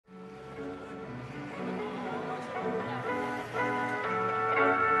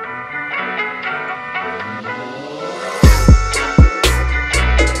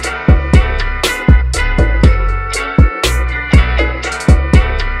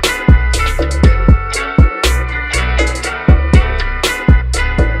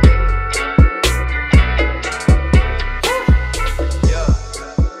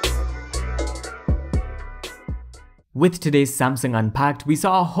With today's Samsung Unpacked, we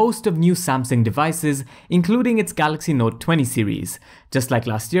saw a host of new Samsung devices, including its Galaxy Note 20 series. Just like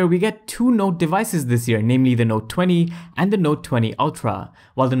last year, we get two Note devices this year, namely the Note 20 and the Note 20 Ultra.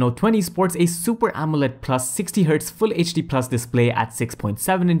 While the Note 20 sports a Super AMOLED Plus 60Hz Full HD Plus display at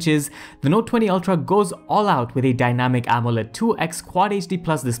 6.7 inches, the Note 20 Ultra goes all out with a dynamic AMOLED 2X Quad HD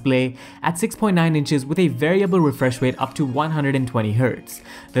Plus display at 6.9 inches with a variable refresh rate up to 120Hz.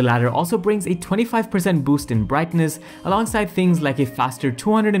 The latter also brings a 25% boost in brightness, alongside things like a faster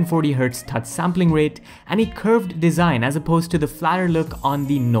 240Hz touch sampling rate and a curved design as opposed to the flatter look on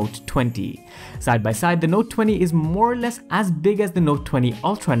the Note 20. Side by side, the Note 20 is more or less as big as the Note 20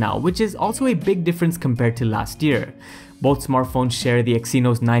 Ultra now, which is also a big difference compared to last year. Both smartphones share the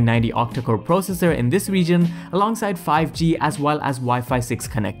Exynos 990 octa-core processor in this region, alongside 5G as well as Wi-Fi 6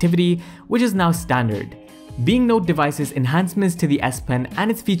 connectivity, which is now standard. Being Note devices, enhancements to the S Pen and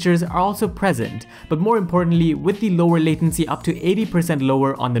its features are also present, but more importantly, with the lower latency up to 80%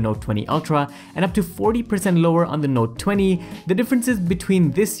 lower on the Note 20 Ultra and up to 40% lower on the Note 20, the differences between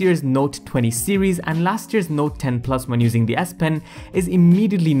this year's Note 20 series and last year's Note 10 Plus when using the S Pen is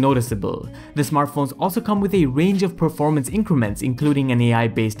immediately noticeable. The smartphones also come with a range of performance increments, including an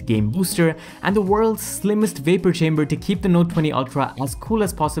AI-based game booster and the world's slimmest vapor chamber to keep the Note 20 Ultra as cool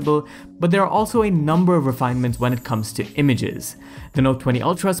as possible, but there are also a number of refinements when it comes to images. The Note 20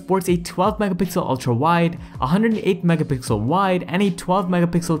 Ultra sports a 12MP ultra-wide, 108MP wide, and a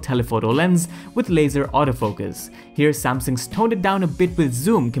 12MP telephoto lens with laser autofocus. Here, Samsung's toned it down a bit with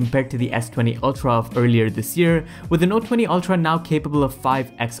zoom compared to the S20 Ultra of earlier this year, with the Note 20 Ultra now capable of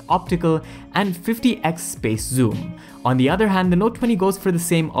 5x optical and 50x space zoom. On the other hand, the Note 20 goes for the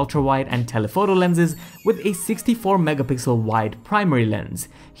same ultra-wide and telephoto lenses with a 64MP wide primary lens.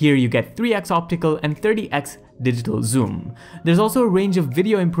 Here you get 3x optical and 30x digital zoom. There's also a range of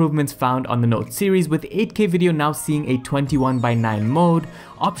video improvements found on the Note series, with 8K video now seeing a 21:9 mode,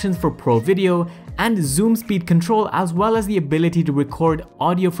 options for Pro Video, and zoom speed control, as well as the ability to record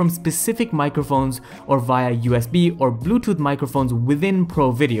audio from specific microphones or via USB or Bluetooth microphones within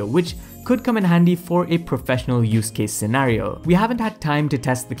Pro Video, which could come in handy for a professional use case scenario. We haven't had time to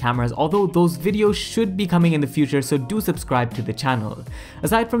test the cameras, although those videos should be coming in the future, so do subscribe to the channel.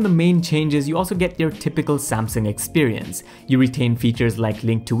 Aside from the main changes, you also get your typical Samsung experience. You retain features like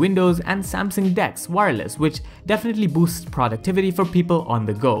Link to Windows and Samsung DeX Wireless, which definitely boosts productivity for people on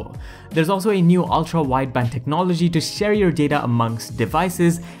the go. There's also a new ultra-wideband technology to share your data amongst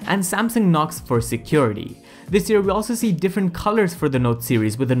devices, and Samsung Knox for security. This year, we also see different colors for the Note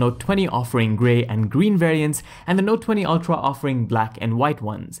series, with the Note 20 offering grey and green variants and the Note 20 Ultra offering black and white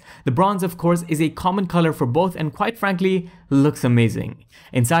ones. The bronze, of course, is a common color for both and quite frankly, looks amazing.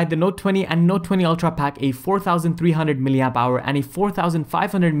 Inside, the Note 20 and Note 20 Ultra pack a 4300 mAh and a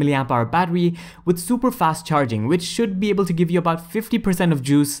 4500 mAh battery with super fast charging, which should be able to give you about 50% of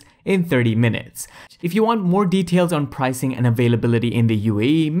juice in 30 minutes. If you want more details on pricing and availability in the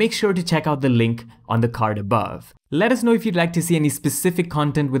UAE, make sure to check out the link on the card above. Let us know if you'd like to see any specific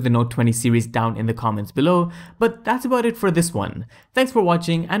content with the Note 20 series down in the comments below, but that's about it for this one. Thanks for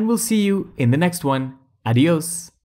watching, and we'll see you in the next one. Adios!